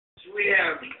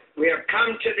we have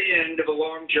come to the end of a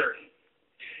long journey.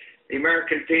 The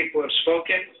American people have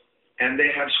spoken, and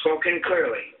they have spoken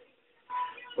clearly.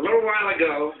 A little while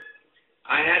ago,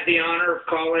 I had the honor of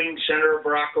calling Senator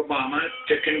Barack Obama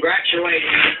to congratulate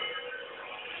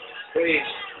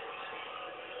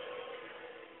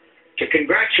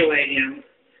him,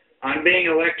 on being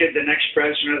elected the next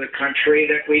president of the country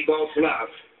that we both love.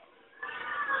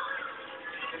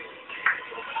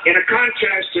 In a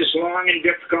contest as long and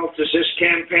difficult as this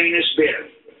campaign has been,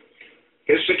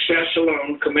 his success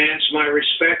alone commands my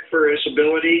respect for his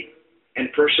ability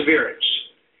and perseverance.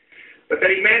 But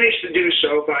that he managed to do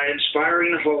so by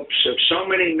inspiring the hopes of so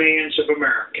many millions of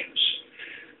Americans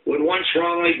who had once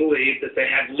wrongly believed that they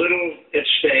had little at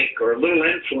stake or little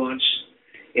influence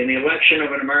in the election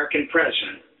of an American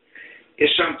president is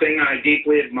something I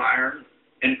deeply admire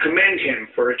and commend him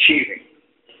for achieving.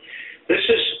 This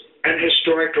is an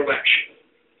historic election,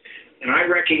 and I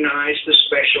recognize the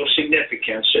special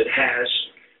significance it has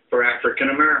for African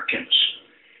Americans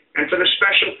and for the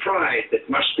special pride that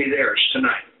must be theirs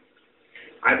tonight.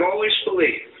 I've always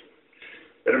believed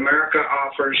that America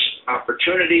offers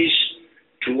opportunities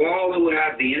to all who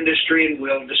have the industry and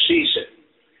will to seize it.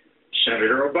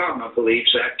 Senator Obama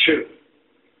believes that too.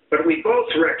 But we both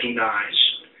recognize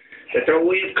that though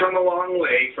we have come a long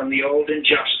way from the old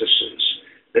injustices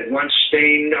that once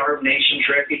stained our nation's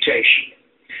reputation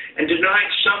and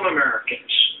denied some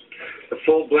Americans the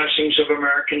full blessings of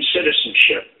American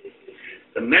citizenship,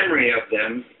 the memory of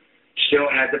them still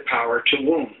had the power to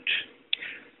wound.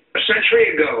 A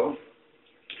century ago,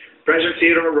 President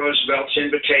Theodore Roosevelt's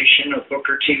invitation of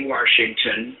Booker T.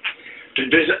 Washington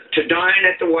to dine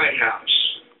at the White House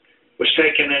was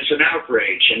taken as an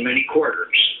outrage in many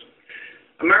quarters.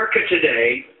 America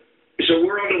today is a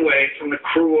world away from the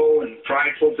cruel and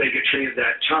prideful bigotry of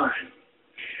that time.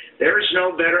 There is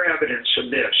no better evidence of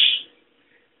this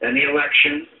than the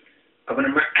election of an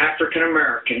African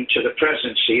American to the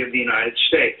presidency of the United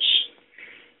States.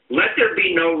 Let there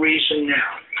be no reason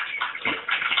now.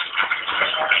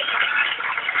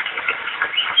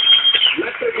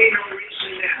 Let there be no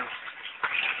reason now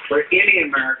for any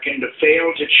American to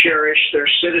fail to cherish their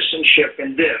citizenship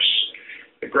in this,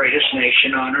 the greatest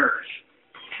nation on earth.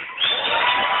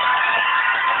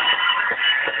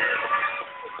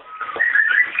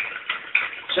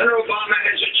 Senator Obama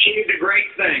has achieved a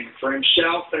great thing for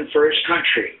himself and for his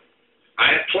country.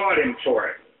 I applaud him for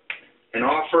it and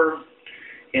offer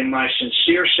him my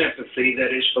sincere sympathy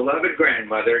that his beloved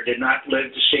grandmother did not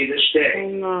live to see this day. Oh,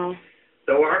 no.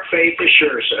 Though our faith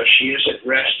assures us she is at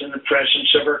rest in the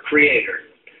presence of her Creator,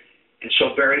 and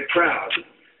so very proud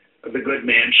of the good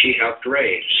man she helped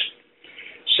raise.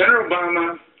 Senator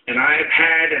Obama and I have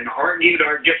had and argued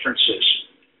our differences,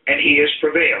 and he has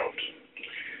prevailed.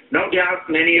 No doubt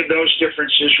many of those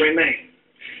differences remain.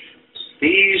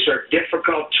 These are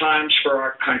difficult times for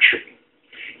our country,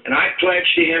 and I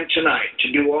pledge to him tonight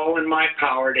to do all in my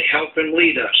power to help and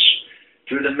lead us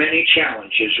through the many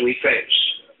challenges we face.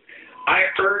 I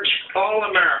urge all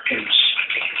Americans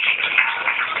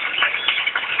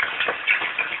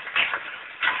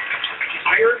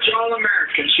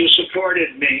who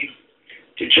supported me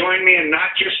to join me in not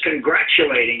just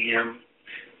congratulating him,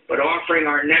 but offering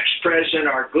our next president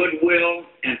our goodwill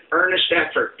and earnest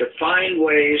effort to find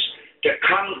ways to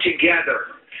come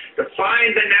together, to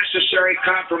find the necessary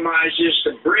compromises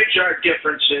to bridge our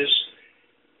differences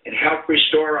and help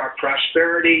restore our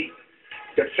prosperity,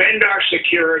 defend our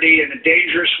security in a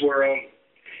dangerous world,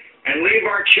 and leave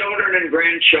our children and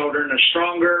grandchildren a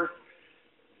stronger,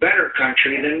 better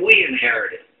country than we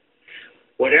inherited.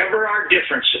 Whatever our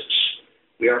differences,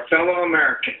 we are fellow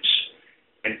Americans,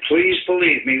 and please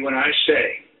believe me when I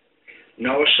say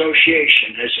no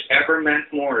association has ever meant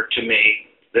more to me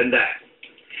than that.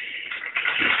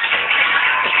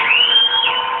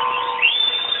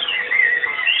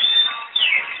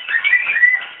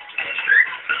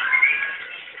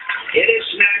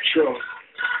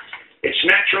 It's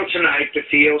natural tonight to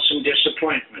feel some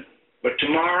disappointment, but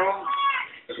tomorrow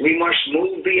we must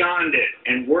move beyond it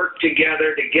and work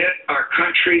together to get our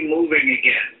country moving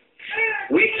again.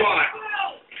 We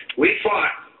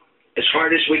fought as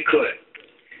hard as we could,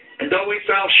 and though we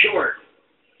fell short,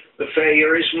 the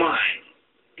failure is mine,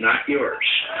 not yours.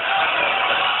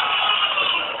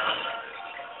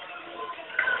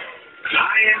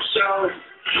 I am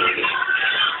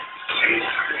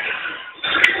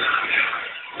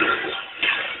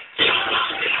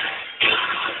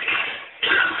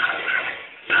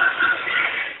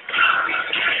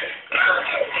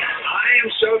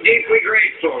so deeply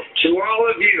grateful to all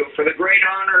of you for the great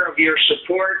honor of your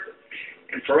support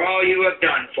and for all you have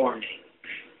done for me.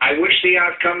 I wish the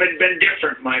outcome had been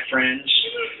different, my friends.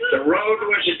 The road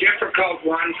was a difficult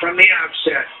one from the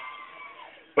outset,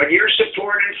 but your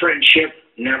support and friendship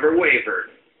never wavered.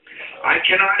 I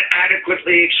cannot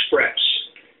adequately express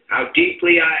how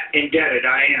deeply indebted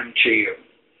I am to you.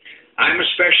 I'm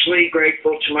especially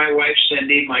grateful to my wife,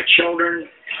 Cindy, my children,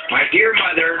 my dear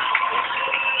mother,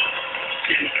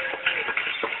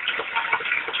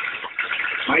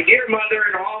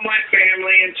 and all my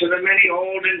family, and to the many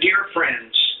old and dear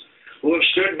friends who have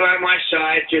stood by my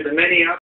side through the many ups